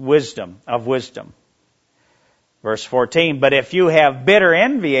wisdom of wisdom. Verse 14, but if you have bitter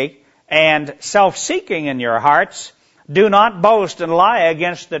envy and self-seeking in your hearts, do not boast and lie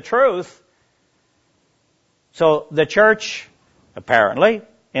against the truth. So the church, apparently,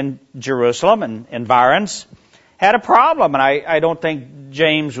 in Jerusalem and environs, had a problem. And I don't think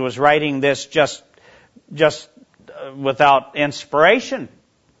James was writing this just without inspiration.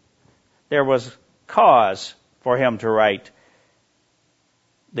 There was cause for him to write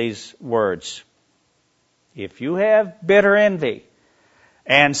these words. If you have bitter envy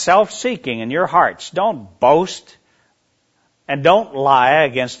and self-seeking in your hearts, don't boast and don't lie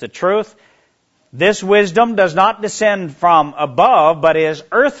against the truth. This wisdom does not descend from above, but is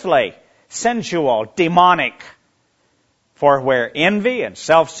earthly, sensual, demonic. For where envy and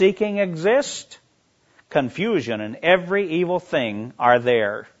self-seeking exist, confusion and every evil thing are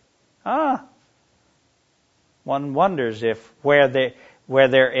there. One wonders if where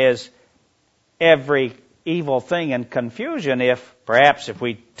there is every evil thing and confusion, if perhaps if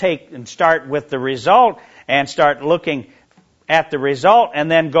we take and start with the result and start looking at the result and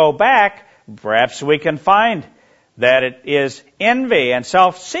then go back, perhaps we can find that it is envy and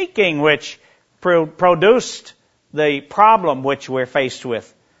self-seeking which produced the problem which we're faced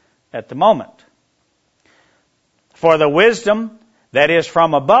with at the moment. For the wisdom that is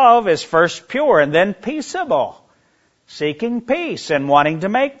from above is first pure and then peaceable, seeking peace and wanting to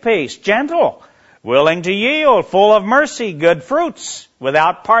make peace, gentle, willing to yield, full of mercy, good fruits,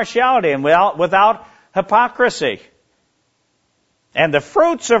 without partiality and without hypocrisy. And the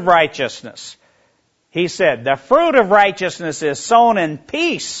fruits of righteousness, he said, the fruit of righteousness is sown in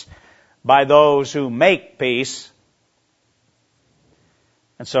peace by those who make peace.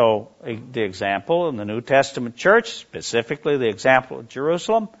 And so the example in the New Testament church, specifically the example of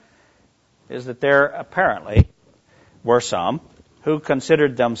Jerusalem, is that there apparently were some who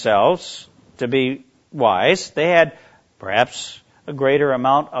considered themselves to be wise. They had perhaps a greater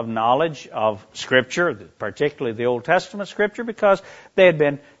amount of knowledge of Scripture, particularly the Old Testament Scripture, because they had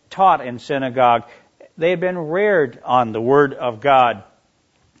been taught in synagogue. They had been reared on the Word of God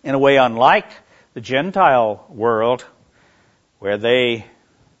in a way unlike the Gentile world, where they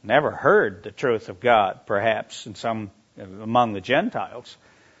never heard the truth of God, perhaps, in some among the Gentiles.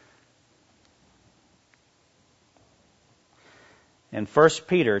 In 1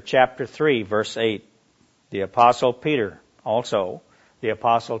 Peter chapter 3, verse 8, the Apostle Peter, also the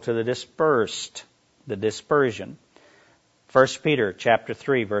apostle to the dispersed, the dispersion. 1 Peter chapter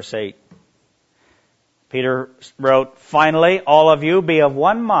 3, verse 8. Peter wrote, finally, all of you be of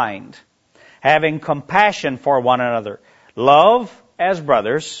one mind, having compassion for one another. Love as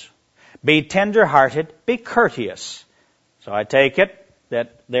brothers, be tender-hearted, be courteous. So I take it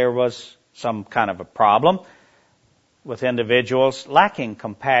that there was some kind of a problem with individuals lacking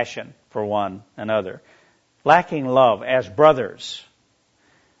compassion for one another, lacking love as brothers,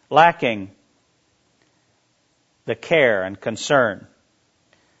 lacking the care and concern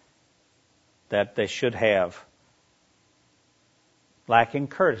that they should have, lacking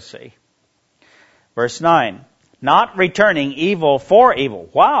courtesy. Verse 9, not returning evil for evil.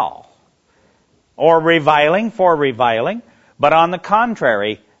 Wow. Or reviling for reviling, but on the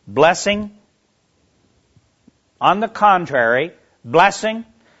contrary, blessing. On the contrary, blessing,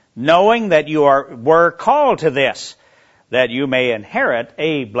 knowing that you were called to this, that you may inherit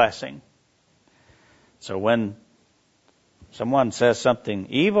a blessing. So when someone says something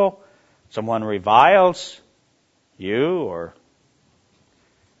evil, someone reviles you or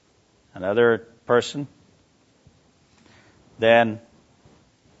another person, then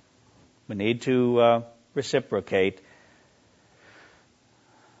we need to reciprocate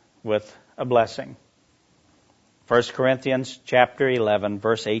with a blessing. 1 Corinthians chapter 11,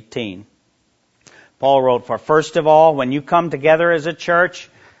 verse 18. Paul wrote, for first of all, when you come together as a church,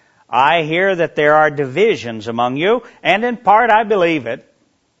 I hear that there are divisions among you, and in part I believe it.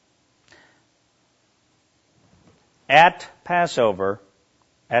 At Passover,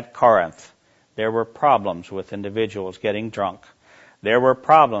 at Corinth, there were problems with individuals getting drunk. There were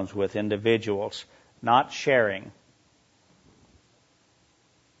problems with individuals not sharing.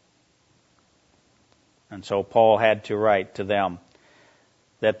 And so Paul had to write to them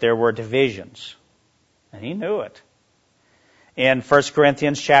that there were divisions. And he knew it. In 1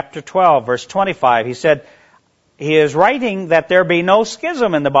 Corinthians chapter 12, verse 25, he said, he is writing that there be no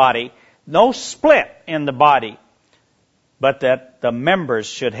schism in the body, no split in the body, but that the members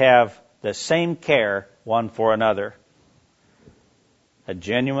should have the same care one for another. A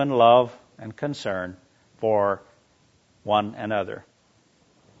genuine love and concern for one another.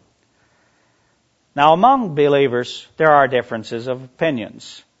 Now, among believers, there are differences of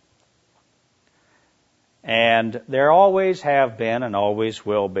opinions. And there always have been and always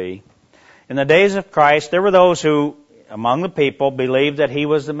will be. In the days of Christ, there were those who, among the people, believed that He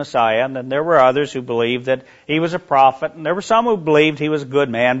was the Messiah, and then there were others who believed that He was a prophet, and there were some who believed He was a good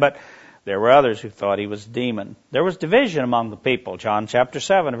man, but there were others who thought He was a demon. There was division among the people. John chapter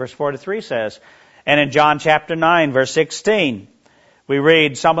 7, verse 43 says. And in John chapter 9, verse 16, we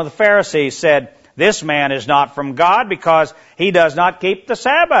read, some of the Pharisees said, this man is not from God because he does not keep the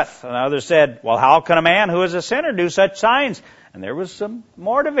Sabbath. And others said, well, how can a man who is a sinner do such signs? And there was some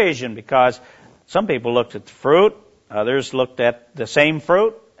more division because some people looked at the fruit, others looked at the same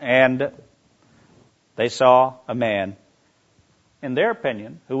fruit, and they saw a man, in their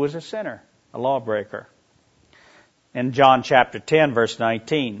opinion, who was a sinner, a lawbreaker. In John chapter 10, verse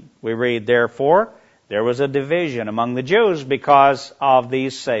 19, we read, therefore, there was a division among the Jews because of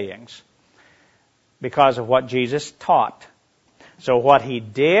these sayings, because of what Jesus taught. So what He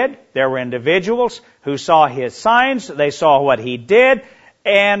did, there were individuals who saw His signs, they saw what He did,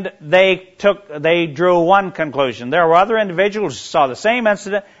 and they drew one conclusion. There were other individuals who saw the same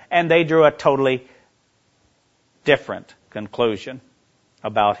incident, and they drew a totally different conclusion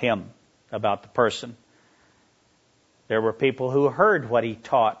about Him, about the person. There were people who heard what He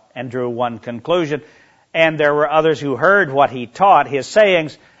taught and drew one conclusion, and there were others who heard what He taught, His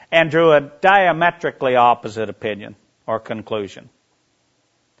sayings, and drew a diametrically opposite opinion or conclusion.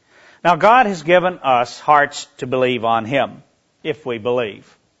 Now, God has given us hearts to believe on Him, if we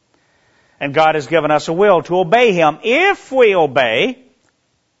believe. And God has given us a will to obey Him, if we obey.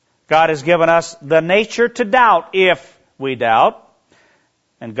 God has given us the nature to doubt, if we doubt.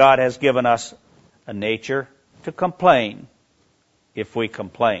 And God has given us a nature to complain, if we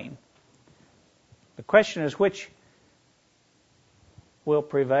complain. The question is, which will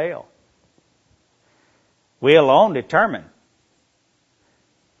prevail? We alone determine.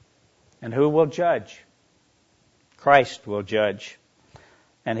 And who will judge? Christ will judge.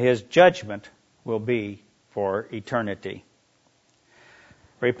 And His judgment will be for eternity.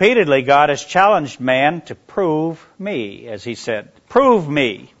 Repeatedly, God has challenged man to prove me, as He said. Prove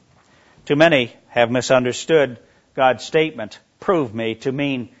me. Too many have misunderstood God's statement, prove me, to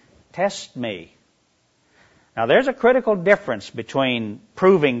mean test me. Now, there's a critical difference between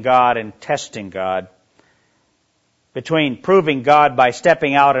proving God and testing God. Between proving God by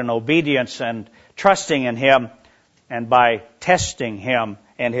stepping out in obedience and trusting in Him, and by testing Him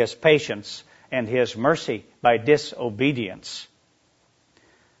and His patience and His mercy by disobedience.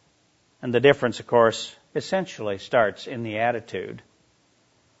 And the difference, of course, essentially starts in the attitude.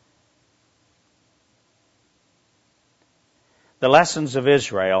 The lessons of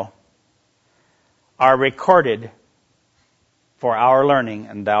Israel are recorded for our learning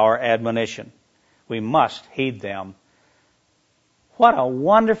and our admonition. We must heed them. What a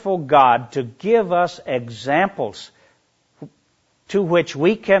wonderful God to give us examples to which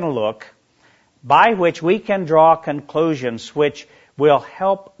we can look, by which we can draw conclusions which will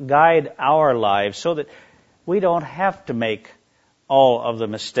help guide our lives so that we don't have to make all of the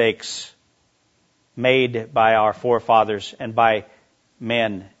mistakes made by our forefathers and by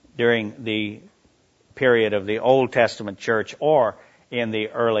men during the period of the Old Testament church or in the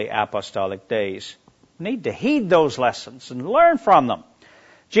early apostolic days. We need to heed those lessons and learn from them.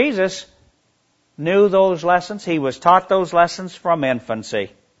 Jesus knew those lessons. He was taught those lessons from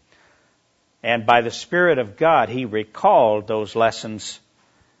infancy. And by the Spirit of God, He recalled those lessons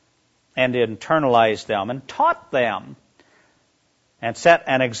and internalized them and taught them and set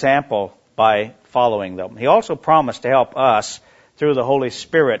an example by following them. He also promised to help us through the Holy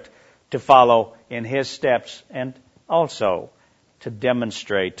Spirit to follow in His steps and also to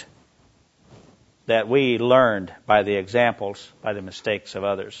demonstrate that we learned by the examples, by the mistakes of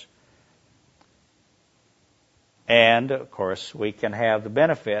others. And, of course, we can have the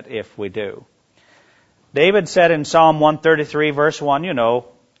benefit if we do. David said in Psalm 133, verse 1, you know,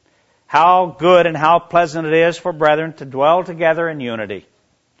 how good and how pleasant it is for brethren to dwell together in unity.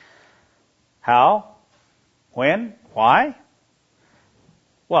 How? When? Why?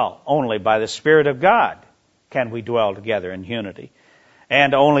 Well, only by the Spirit of God can we dwell together in unity.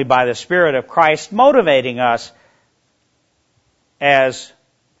 And only by the Spirit of Christ motivating us, as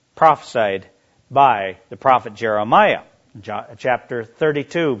prophesied by the prophet Jeremiah. Chapter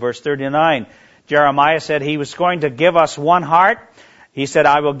 32, verse 39. Jeremiah said He was going to give us one heart. He said,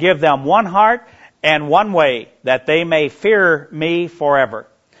 I will give them one heart and one way, that they may fear me forever,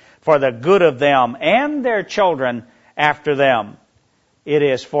 for the good of them and their children after them. It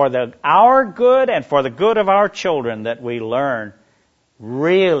is for our good and for the good of our children that we learn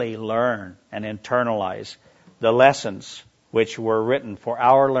really learn and internalize the lessons which were written for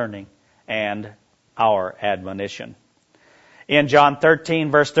our learning and our admonition. In John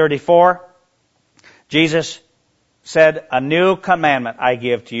 13, verse 34, Jesus said, "A new commandment I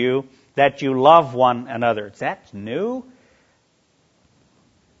give to you, that you love one another." That's new?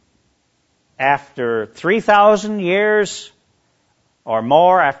 After 3,000 years or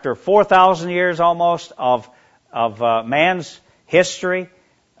more, after 4,000 years almost of man's history,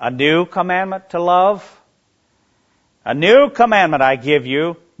 a new commandment to love? "A new commandment I give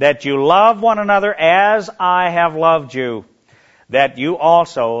you, that you love one another as I have loved you, that you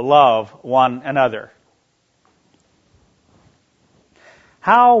also love one another."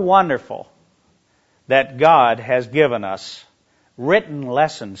 How wonderful that God has given us written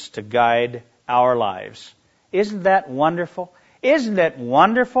lessons to guide our lives. Isn't that wonderful? Isn't it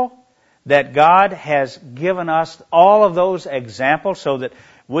wonderful that God has given us all of those examples so that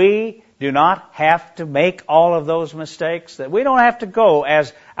we do not have to make all of those mistakes, that we don't have to go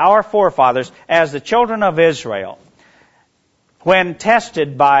as our forefathers, as the children of Israel, when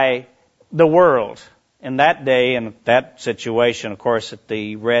tested by the world in that day, in that situation, of course, at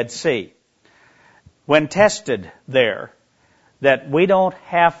the Red Sea. When tested there, that we don't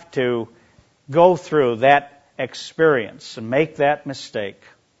have to go through that experience and make that mistake,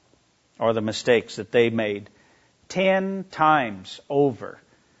 or the mistakes that they made 10 times over,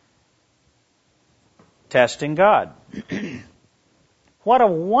 testing God. What a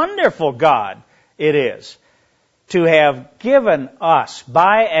wonderful God it is to have given us,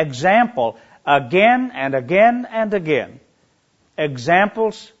 by example, again and again and again,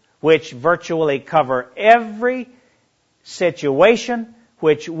 examples which virtually cover every situation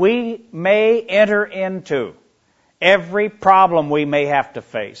which we may enter into, every problem we may have to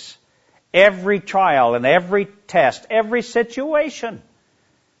face, every trial and every test, every situation.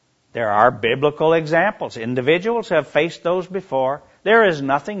 There are biblical examples. Individuals have faced those before. There is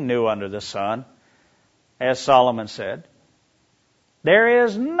nothing new under the sun, as Solomon said. There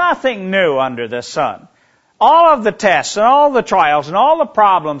is nothing new under the sun. All of the tests and all the trials and all the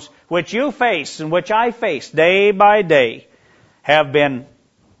problems which you face and which I face day by day have been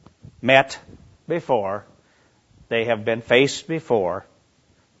met before. They have been faced before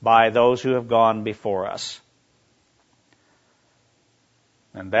by those who have gone before us.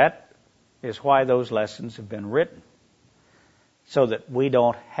 And that is why those lessons have been written, so that we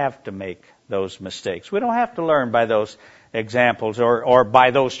don't have to make those mistakes. We don't have to learn by those examples or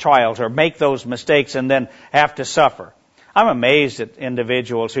by those trials or make those mistakes and then have to suffer. I'm amazed at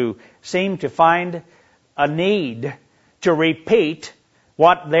individuals who seem to find a need to repeat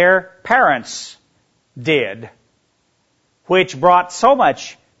what their parents did, which brought so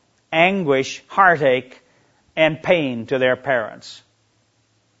much anguish, heartache, and pain to their parents.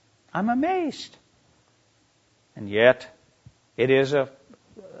 I'm amazed. And yet, it is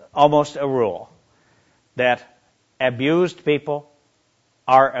almost a rule that abused people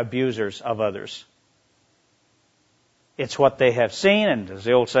are abusers of others. It's what they have seen, and as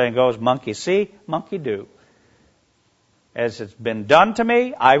the old saying goes, monkey see, monkey do. As it's been done to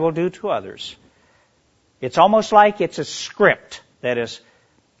me, I will do to others. It's almost like it's a script that is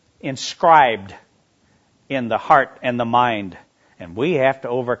inscribed in the heart and the mind. And we have to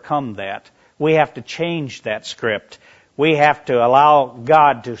overcome that. We have to change that script. We have to allow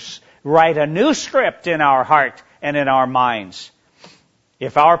God to write a new script in our heart and in our minds.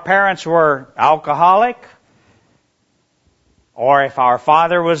 If our parents were alcoholic, or if our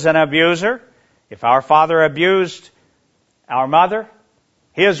father was an abuser, if our father abused our mother,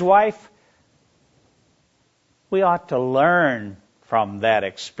 his wife, we ought to learn from that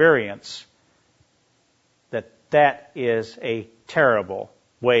experience that that is a terrible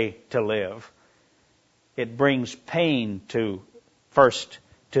way to live. It brings pain first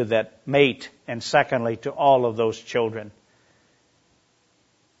to that mate, and secondly to all of those children.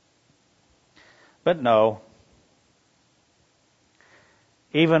 But no,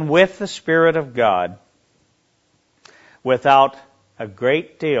 even with the Spirit of God, without a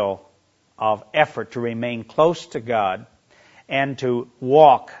great deal of effort to remain close to God and to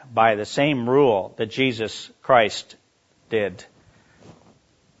walk by the same rule that Jesus Christ did,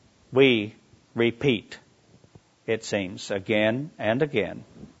 we repeat, it seems, again and again,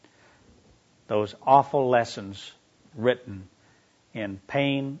 those awful lessons written in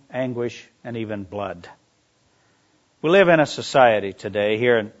pain, anguish, and even blood. We live in a society today,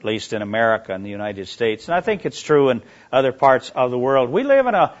 here at least in America and the United States, and I think it's true in other parts of the world. We live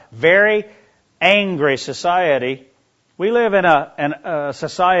in a very angry society. We live in a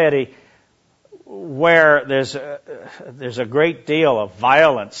society where there's a great deal of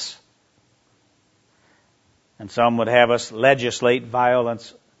violence, and some would have us legislate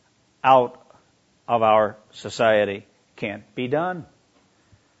violence out of our society. Can't be done.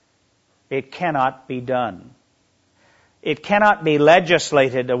 It cannot be done. It cannot be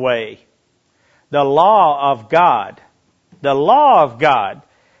legislated away. The law of God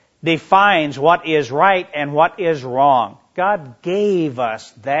defines what is right and what is wrong. God gave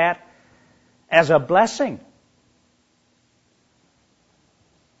us that as a blessing.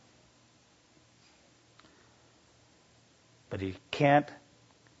 But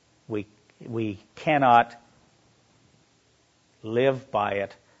we cannot live by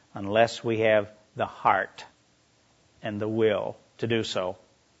it unless we have the heart and the will to do so.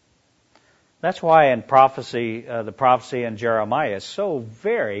 That's why in prophecy, the prophecy in Jeremiah is so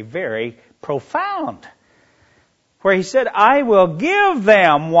very, very profound. Where he said, I will give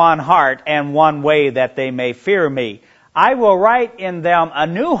them one heart and one way that they may fear me. I will write in them a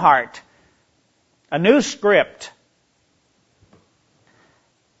new heart, a new script.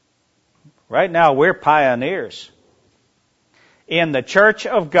 Right now we're pioneers in the church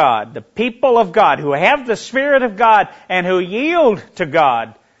of God, the people of God who have the Spirit of God and who yield to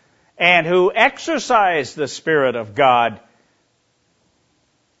God and who exercise the Spirit of God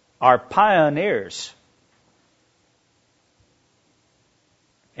are pioneers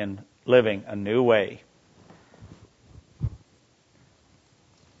in living a new way.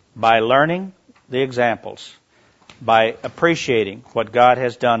 By learning the examples, by appreciating what God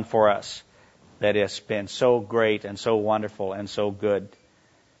has done for us, that has been so great and so wonderful and so good,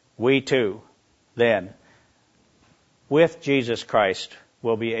 we too, then, with Jesus Christ,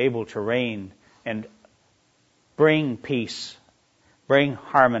 will be able to reign and bring peace, bring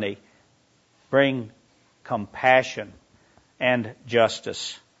harmony, bring compassion and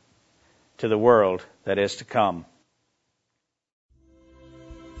justice to the world that is to come.